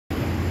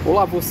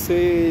Olá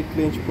você,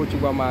 cliente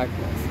Potiguar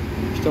Máquinas.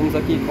 Estamos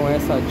aqui com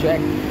essa jack,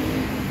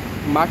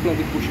 máquina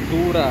de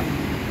costura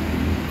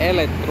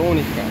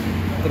eletrônica,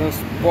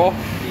 transporte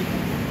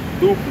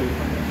duplo.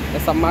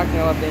 Essa máquina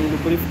ela tem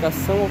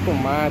lubrificação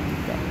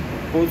automática,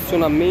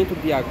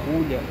 posicionamento de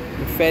agulha,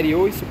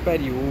 inferior e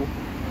superior,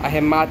 a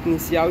remate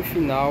inicial e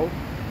final,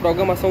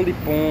 programação de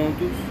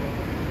pontos,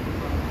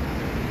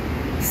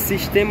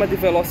 sistema de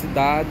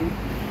velocidade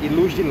e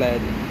luz de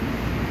LED.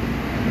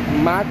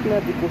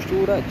 Máquina de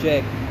costura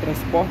jack,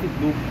 transporte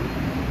duplo,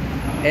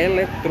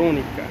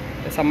 eletrônica.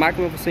 Essa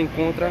máquina você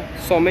encontra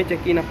somente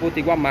aqui na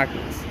Potiguar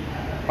Máquinas.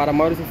 Para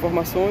maiores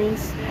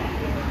informações,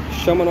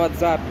 chama no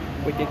WhatsApp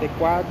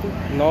 84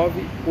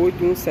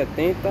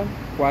 98170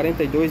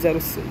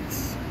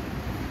 4206.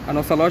 A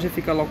nossa loja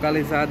fica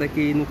localizada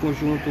aqui no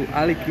conjunto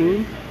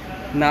Alecrim,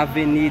 na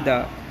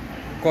Avenida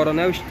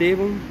Coronel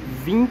Estevam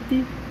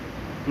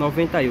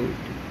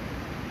 2098.